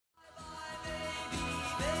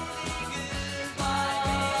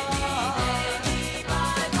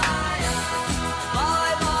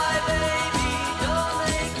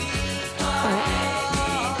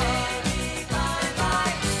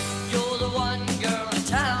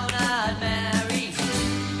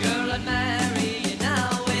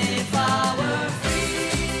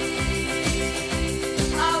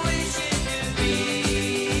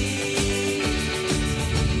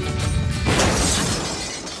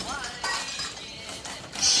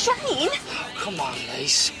Shane! Oh, come on,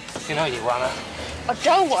 Lise. You know you want it. I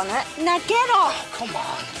don't want it. Now get off. Oh, come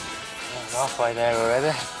on. You're halfway there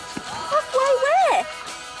already. Halfway where?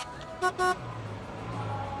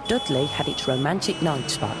 Dudley had its romantic night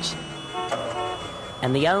spots.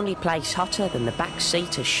 And the only place hotter than the back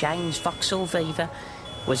seat of Shane's Vauxhall Viva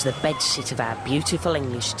was the bedsit of our beautiful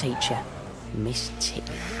English teacher, Miss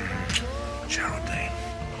Titley. Geraldine.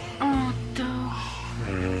 Oh, Doug.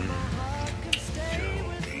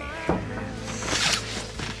 Geraldine.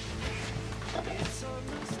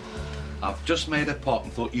 I've just made a pot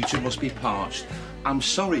and thought you two must be parched. I'm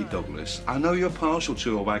sorry, Douglas. I know you're partial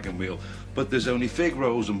to a wagon wheel, but there's only fig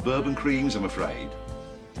rolls and bourbon creams, I'm afraid.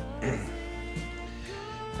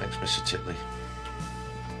 Thanks, Mr. Titley.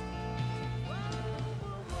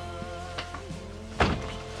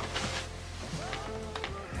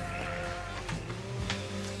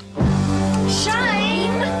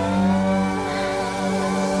 Shane!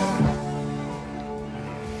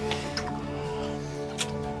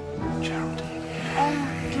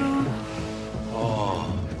 Geraldine.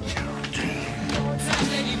 Oh, Geraldine.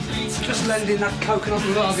 Just lending that coconut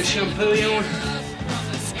lager shampoo, you want?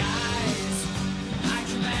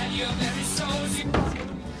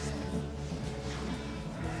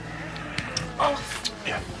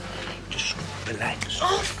 Yeah, just relax.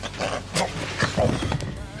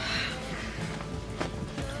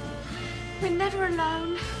 We're never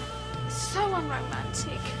alone. So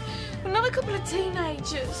unromantic. We're not a couple of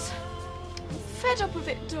teenagers. I'm fed up of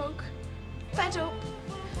it, Doug. Fed up.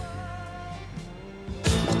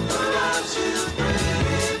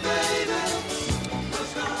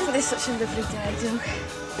 Isn't this such a lovely day, Doug?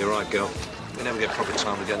 You're right, girl. We never get proper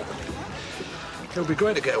time together. It'll be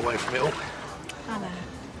great to get away from it all. I know.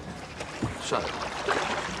 So,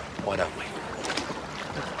 why don't we?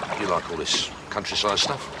 You like all this countryside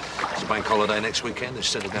stuff? It's a bank holiday next weekend.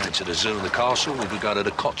 Instead of going to the zoo and the castle, we could go to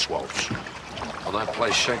the Cotswolds. Or that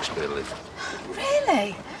place Shakespeare lived.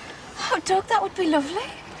 Really? Oh, Doug, that would be lovely.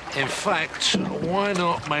 In fact, why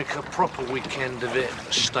not make a proper weekend of it,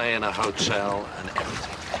 stay in a hotel and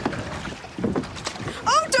everything?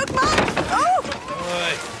 Oh, Doug, Mum! Oh!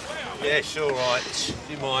 Oi. Yes, all right.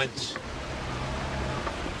 Do you mind?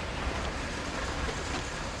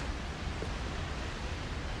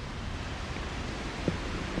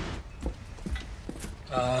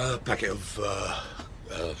 Packet of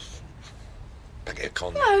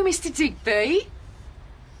Conley. Hello, Mr. Digby.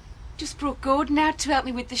 Just brought Gordon out to help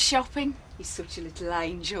me with the shopping. He's such a little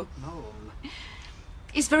angel. Mum.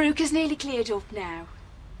 His verruca's nearly cleared up now.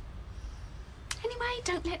 Anyway,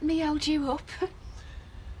 don't let me hold you up.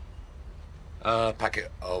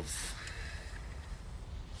 Packet of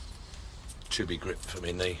tubby grip for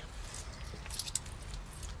me knee.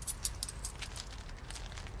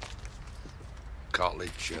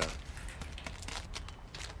 Cartilage,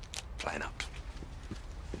 playing up.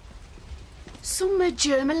 Some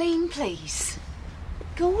Geraldine, please.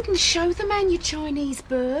 Gordon, show the man your Chinese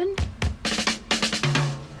burn.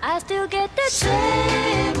 I still get that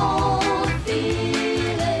same old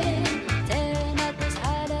feeling, tearing at this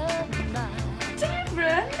heart of mine.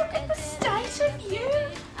 Darren, look at the state of you.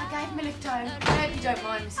 I gave him a lift home. I hope you don't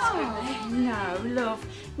mind, Mrs. Conley. Oh, no, love.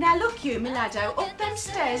 Now look you, my laddo, up them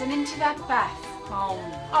stairs and into that bath.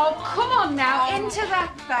 Oh, come on now, into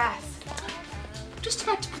that bath. Just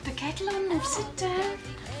about to put the kettle on, love. Sit down.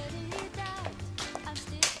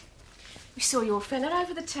 We saw your fella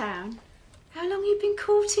over the town. How long you been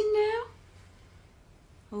courting now?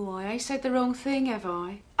 Oh, I ain't said the wrong thing, have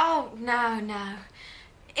I? Oh, no.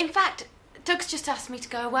 In fact, Doug's just asked me to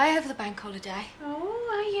go away over the bank holiday. Oh,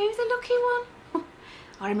 are you the lucky one?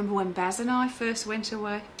 I remember when Baz and I first went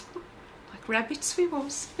away. Like rabbits we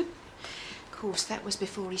was. Of course, that was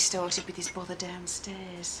before he started with his bother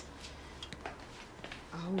downstairs.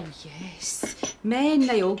 Oh, yes. Men,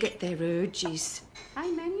 they all get their urges.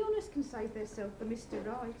 Hey, men, honest can save themselves for Mr.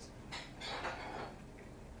 Right.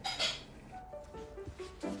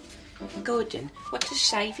 Gordon, what does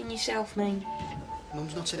saving yourself mean?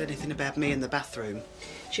 Mum's not said anything about me in the bathroom.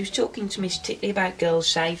 She was talking to Miss Titley about girls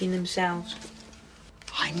saving themselves.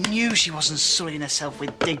 I knew she wasn't sullying herself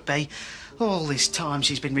with Digby. All this time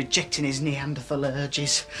she's been rejecting his Neanderthal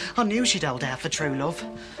urges. I knew she'd hold out for true love.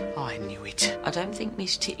 I knew it. I don't think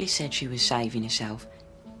Miss Titley said she was saving herself.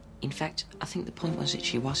 In fact, I think the point was that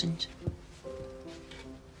she wasn't.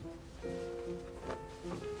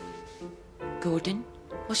 Gordon,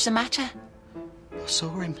 what's the matter? I saw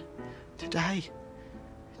him today.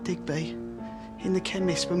 Digby. In the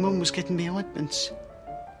chemist when Mum was getting me ointments.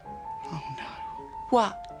 Oh, no.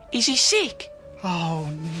 What? Is he sick? Oh,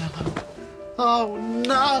 no. Oh,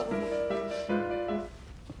 no!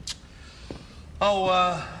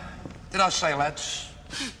 Oh, did I say, lads?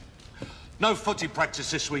 No footy practice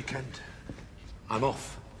this weekend. I'm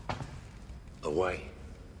off. Away.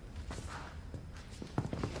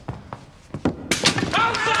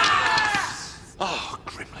 Oh,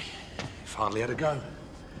 Grimley. Finally had a go.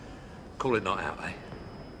 Call it not out, eh?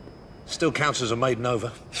 Still counts as a maiden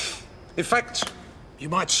over. In fact, you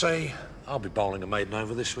might say I'll be bowling a maiden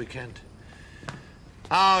over this weekend.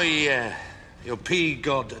 Oh, yeah. Your pea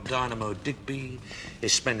god Dynamo Digby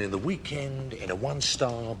is spending the weekend in a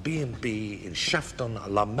one-star B&B in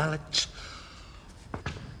Shafton-la-Mallet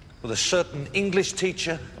with a certain English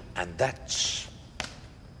teacher, and that's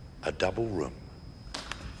a double room.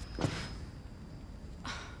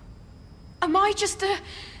 Am I just a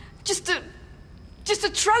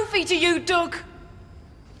trophy to you, Doug?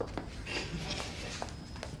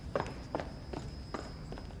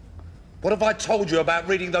 What have I told you about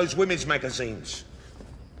reading those women's magazines?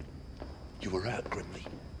 You were out, Grimley.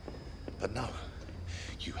 But no,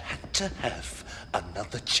 you had to have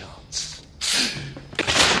another chance.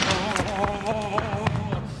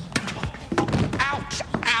 Ouch,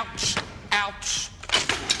 ouch, ouch.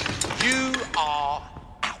 You are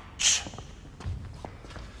out.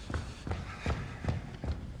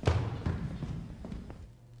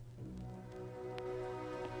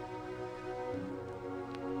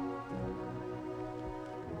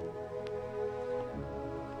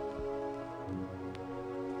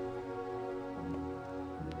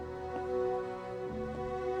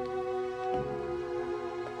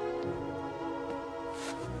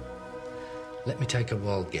 Let me take a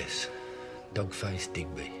wild guess. Dog-faced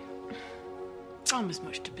Digby. I'm as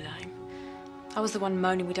much to blame. I was the one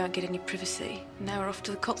moaning we don't get any privacy. Now we're off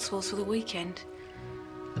to the Cotswolds for the weekend.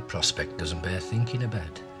 The prospect doesn't bear thinking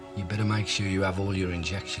about. You better make sure you have all your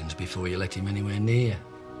injections before you let him anywhere near.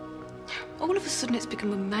 All of a sudden it's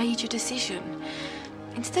become a major decision.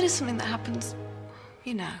 Instead of something that happens,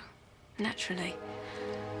 you know, naturally.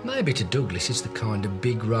 Maybe to Douglas it's the kind of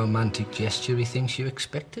big romantic gesture he thinks you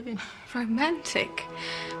expect of him. Romantic?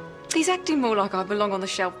 He's acting more like I belong on the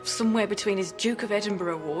shelf somewhere between his Duke of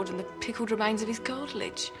Edinburgh award and the pickled remains of his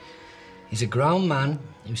cartilage. He's a grown man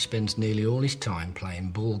who spends nearly all his time playing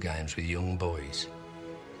ball games with young boys.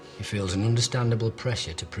 He feels an understandable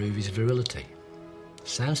pressure to prove his virility.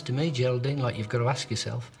 Sounds to me, Geraldine, like you've got to ask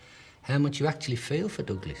yourself how much you actually feel for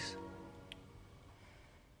Douglas.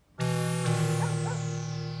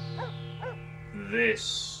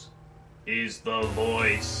 This is the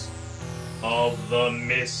voice of the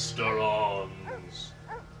Misterons.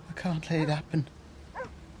 I can't let it happen.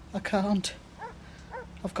 I can't.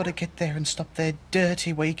 I've got to get there and stop their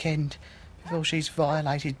dirty weekend before she's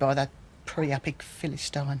violated by that priapic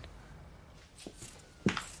Philistine.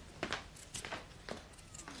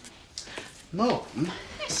 Mum?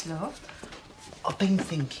 Yes, love? I've been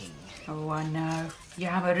thinking. Oh, I know. You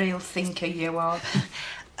have a real thinker, you are.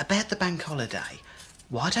 About the bank holiday.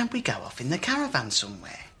 Why don't we go off in the caravan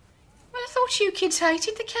somewhere? Well, I thought you kids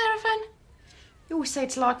hated the caravan. You always say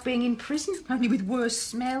it's like being in prison, only with worse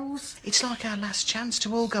smells. It's like our last chance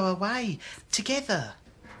to all go away, together.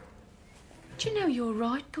 Do you know you're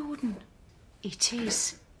right, Gordon? It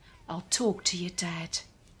is. I'll talk to your dad.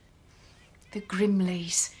 The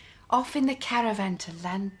Grimleys, off in the caravan to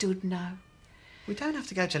Llandudno. We don't have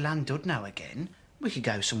to go to Llandudno again. We could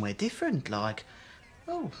go somewhere different, like...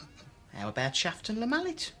 Oh, how about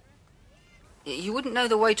Shafton-la-Mallet? You wouldn't know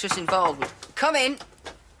the waitress involved. Come in.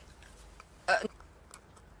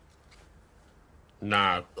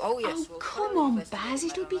 No. Oh, yes. Oh, come on, Baz,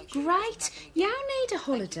 it'll be great. You need a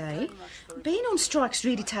holiday. Being on strike's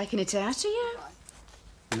really taking it out of you.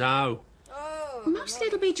 No. Mostly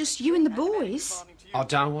it'll be just you and the boys. I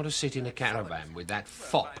don't want to sit in a caravan with that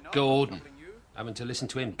fop Gordon, having to listen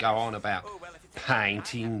to him go on about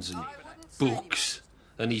paintings and books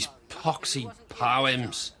and his poxy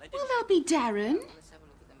poems. Well, there'll be Darren.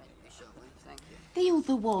 The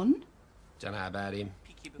other one. Don't know about him.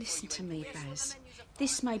 Listen to me, Baz.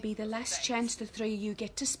 This may be the last chance the three of you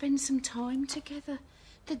get to spend some time together.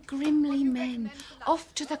 The Grimley men,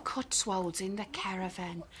 off to the Cotswolds in the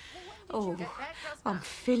caravan. Oh, I'm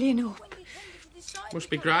filling up. Must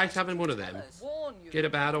be great having one of them. Get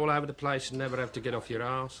about all over the place and never have to get off your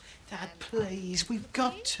arse. Dad, please, we've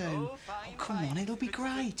got to. Oh, come on, it'll be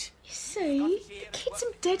great. You see, the kids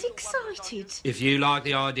are dead excited. If you like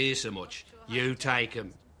the idea so much, you take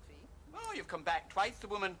 'em. Oh, you've come back twice, the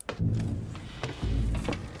woman.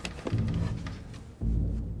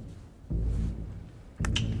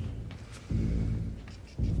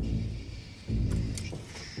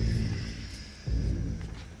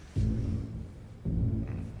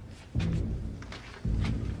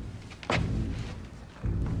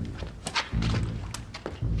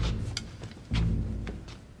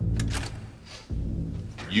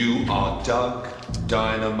 You are Doug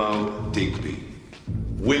Dynamo Digby.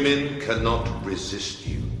 Women cannot resist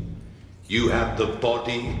you. You have the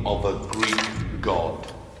body of a Greek god,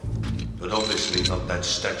 but obviously not that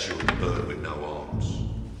statue of a bird with no arms.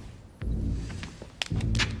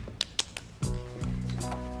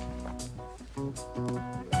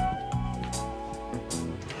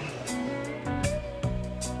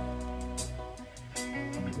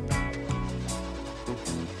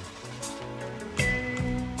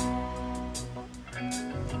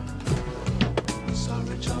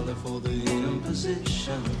 Sorry, Charlie, for the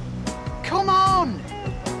imposition. Come on!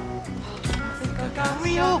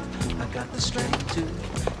 Hurry up! I got the strength to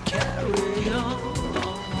carry on.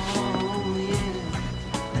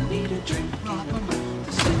 Yeah. I need a drink.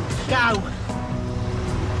 Go!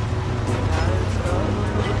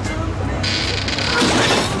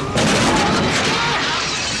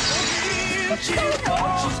 She's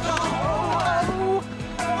gone.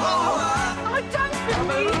 I don't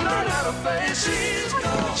believe it. She's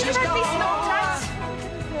gone. She's gone.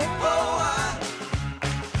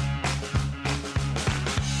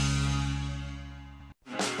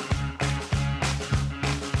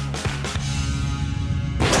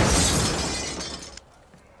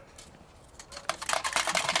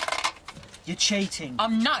 You're cheating.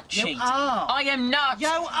 I'm not cheating. You are. I am not. You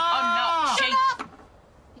are. I'm not cheating.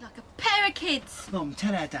 You're like a pair of kids. Mum,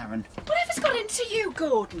 tell her, Darren. Whatever's got into you,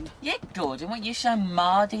 Gordon? Yeah, Gordon, what you so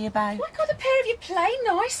mardy about? Why can't the pair of you play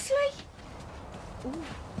nicely? Ooh.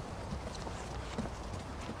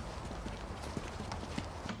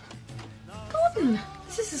 Gordon,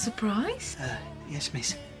 this is a surprise. Yes,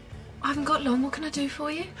 miss. I haven't got long. What can I do for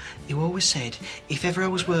you? You always said if ever I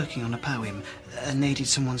was working on a poem and needed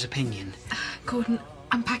someone's opinion. Gordon,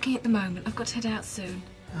 I'm packing at the moment. I've got to head out soon.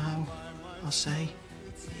 Oh, I'll say.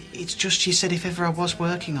 It's just you said if ever I was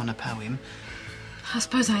working on a poem. I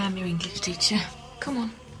suppose I am your English teacher. Come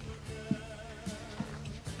on.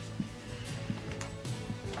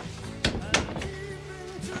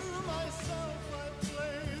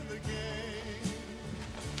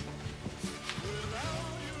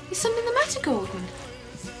 Is something the matter, Gordon?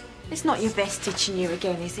 It's not your vest itching you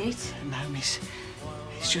again, is it? No, miss.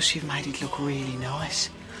 It's just you've made it look really nice.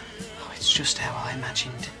 Oh, it's just how I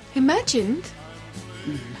imagined. Imagined?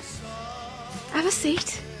 Have a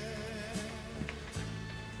seat.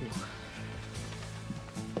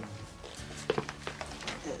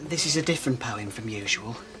 This is a different poem from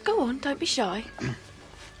usual. Go on, don't be shy.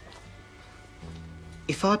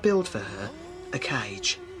 If I build for her a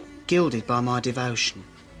cage, gilded by my devotion,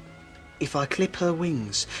 if I clip her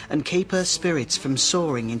wings and keep her spirits from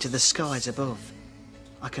soaring into the skies above,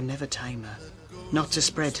 I can never tame her, not to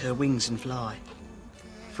spread her wings and fly,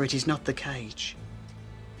 for it is not the cage,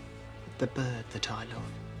 but the bird that I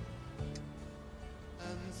love.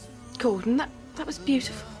 Gordon, that was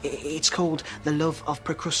beautiful. It's called The Love of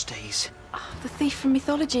Procrustes. Oh, the thief from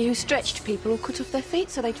mythology who stretched people or cut off their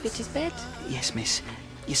feet so they'd fit his bed. Yes, miss.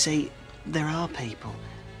 You see, there are people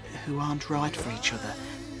who aren't right for each other,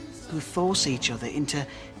 who force each other into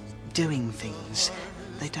doing things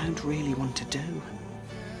they don't really want to do.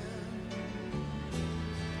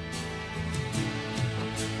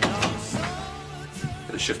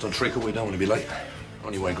 Get a shift on Treacle, we don't want to be late.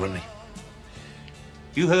 On your way, Grimley.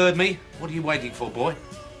 You heard me. What are you waiting for, boy?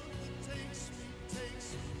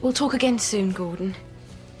 We'll talk again soon, Gordon.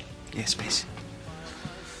 Yes, miss.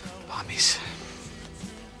 Bye, miss.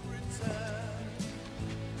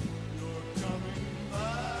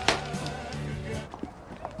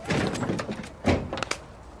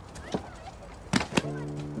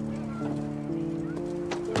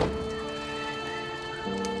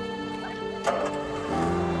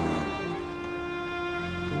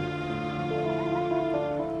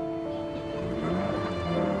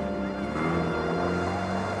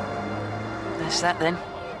 That's that then.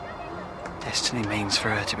 Destiny means for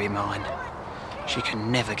her to be mine. She can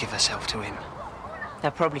never give herself to him.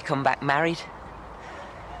 They'll probably come back married.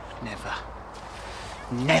 Never.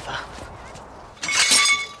 Never.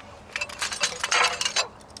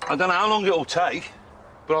 I don't know how long it'll take,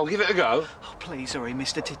 but I'll give it a go. Oh, please hurry,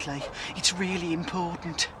 Mr. Titley. It's really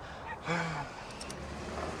important.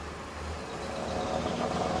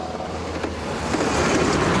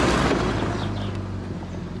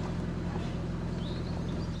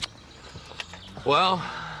 Well,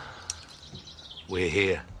 we're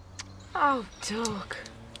here. Oh, Doug.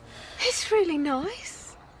 It's really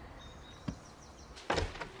nice.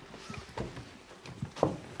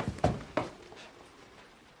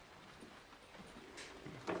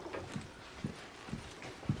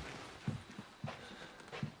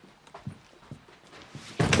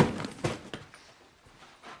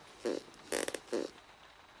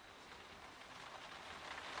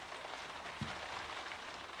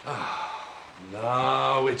 Oh,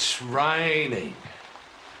 no, it's raining.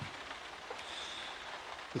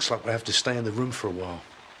 Looks like we have to stay in the room for a while.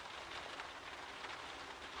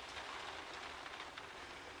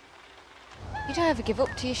 You don't ever give up,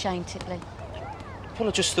 do you, Shane Tipley? Well,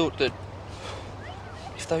 I just thought that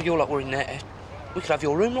if though your lot were in there, we could have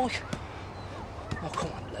your room, like. Oh,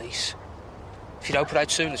 come on, Lise. If you don't put out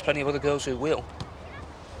soon, there's plenty of other girls who will.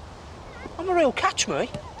 I'm a real catch, me.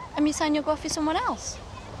 And you saying you'll go off with someone else?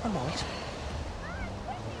 I might.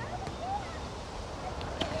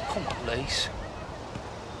 Come on, Lise.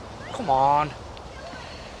 Come on.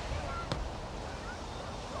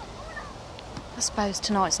 I suppose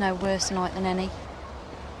tonight's no worse a night than any.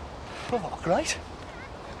 Oh, great.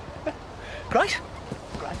 Great.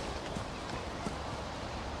 Great.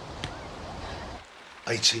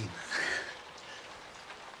 18.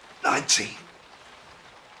 19.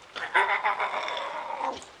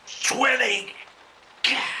 20.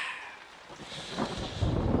 You're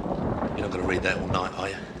not going to read that all night, are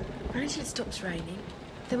you? Only till it stops raining.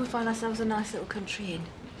 Then we'll find ourselves a nice little country inn.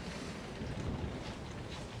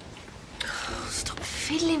 Oh, stop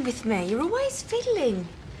fiddling with me. You're always fiddling.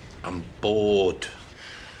 I'm bored.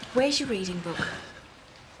 Where's your reading book?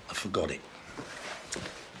 I forgot it.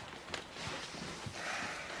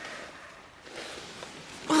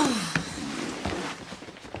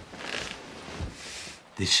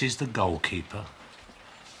 This is the goalkeeper,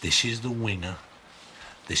 this is the winger,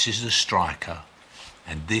 this is the striker,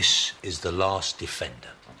 and this is the last defender.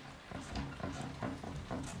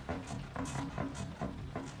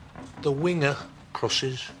 The winger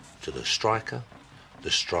crosses to the striker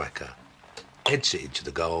heads it into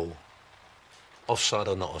the goal. Offside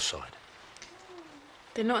or not offside?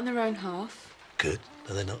 They're not in their own half. Good,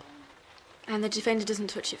 no they're not. And the defender doesn't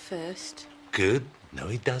touch it first. Good, no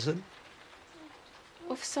he doesn't.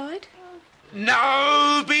 Offside?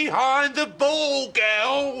 No, behind the ball,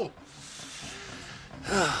 girl!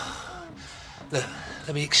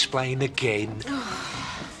 Let me explain again.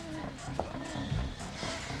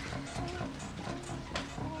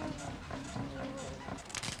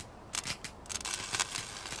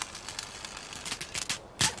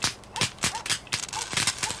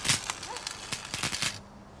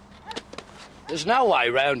 There's no way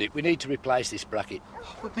round it. We need to replace this bracket.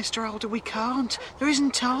 But, Mr. Holden, we can't. There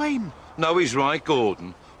isn't time. No, he's right,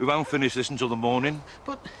 Gordon. We won't finish this until the morning.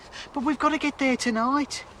 But we've got to get there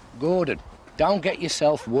tonight. Gordon, don't get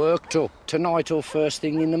yourself worked up. Tonight or first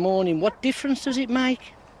thing in the morning. What difference does it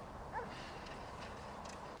make?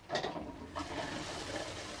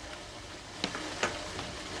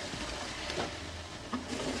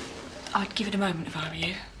 I'd give it a moment if I were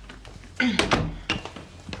you.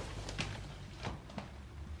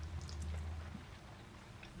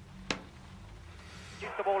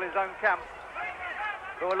 The ball his own camp,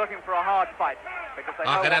 who are looking for a hard fight because they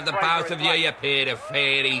I know can have the what both bravery of is you, like. you pair of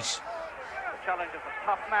fairies. The challenge is a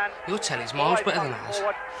tough man. Your telly's miles better than ours.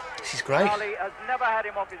 This is great. Charlie has never had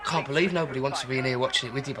him off his Can't feet. believe nobody wants to be in here watching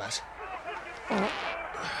it with you, Baz.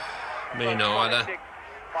 Me neither.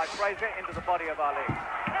 By Fraser into the body of Ali.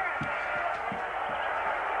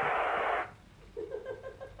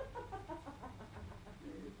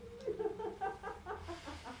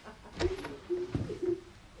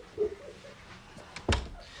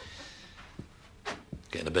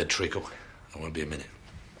 Get in the bed, Treacle. I won't be a minute.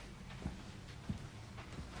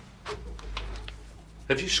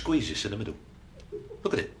 Have you squeezed this in the middle?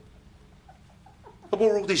 Look at it. I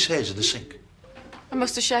wore all these hairs in the sink. I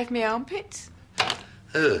must have shaved my armpits.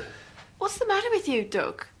 Ugh. What's the matter with you,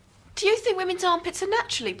 Doug? Do you think women's armpits are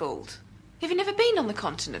naturally bald? Have you never been on the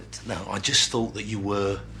continent? No, I just thought that you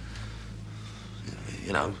were...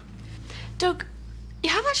 you know... Doug, you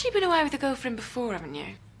have actually been away with a girlfriend before, haven't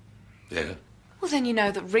you? Yeah. Well, then you know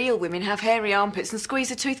that real women have hairy armpits and squeeze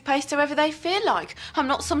a toothpaste however they feel like. I'm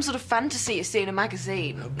not some sort of fantasy you see in a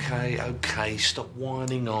magazine. OK, stop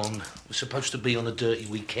whining on. We're supposed to be on a dirty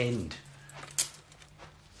weekend.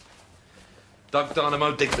 Doug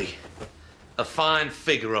Dynamo Digby. A fine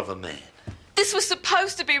figure of a man. This was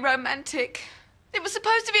supposed to be romantic. It was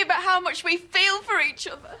supposed to be about how much we feel for each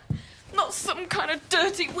other. Not some kind of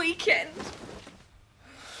dirty weekend.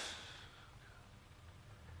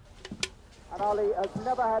 And Ali has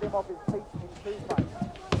never had him off his feet in 2 fights.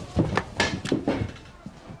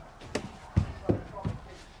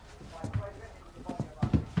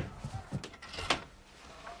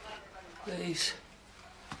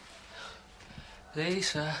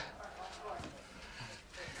 Lisa.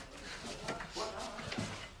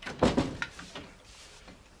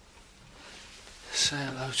 Say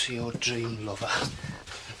hello to your dream lover.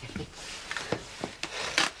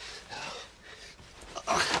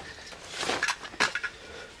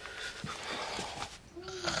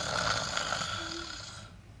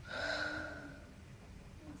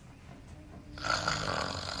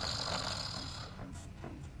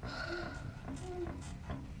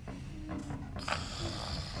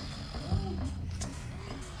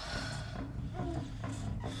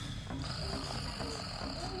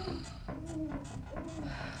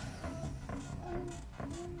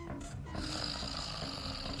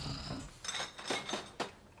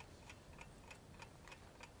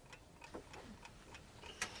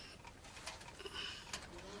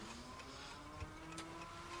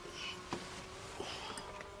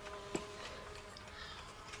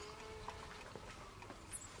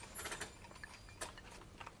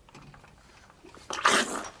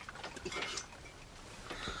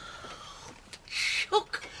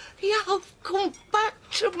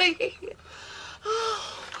 me.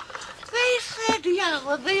 Oh, they said you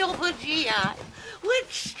were the other GI. Went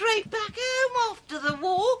straight back home after the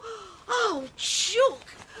war. Oh, Chuck,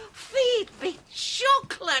 feed me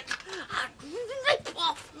chocolate and rip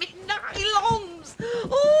off me nylons.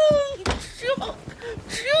 Oh, Chuck,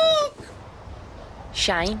 Chuck.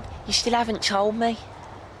 Shane, you still haven't told me.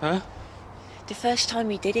 Huh? The first time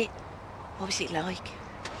you did it, what was it like?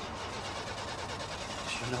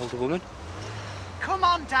 She's an older woman. Come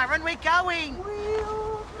on, Darren, we're going.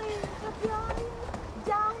 We'll meet again.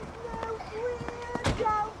 Don't know where,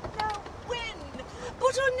 don't know when.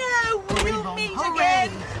 But I know we'll meet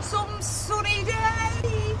again some sunny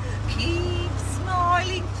day. Keep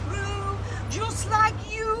smiling through, just like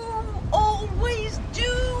you always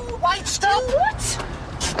do. Wait, stop. What?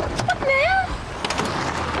 What now?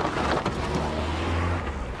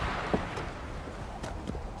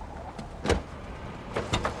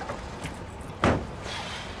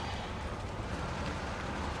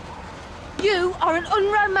 You are an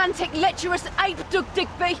unromantic, lecherous ape, Doug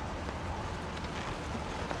Digby.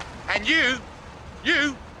 And you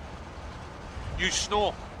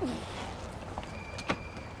snore.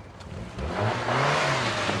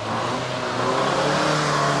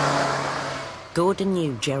 Gordon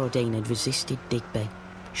knew Geraldine had resisted Digby.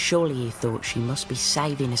 Surely he thought she must be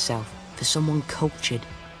saving herself for someone cultured,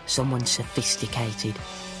 someone sophisticated.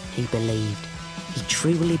 He believed, he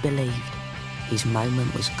truly believed, his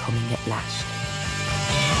moment was coming at last.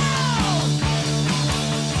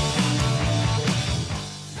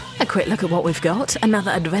 A quick look at what we've got.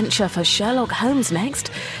 Another adventure for Sherlock Holmes next.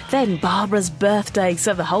 Then Barbara's birthday,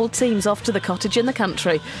 so the whole team's off to the cottage in the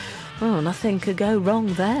country. Oh, nothing could go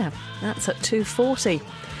wrong there. That's at 2:40.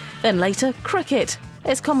 Then later, cricket.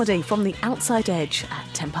 It's comedy from the Outside Edge at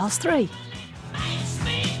 3:10.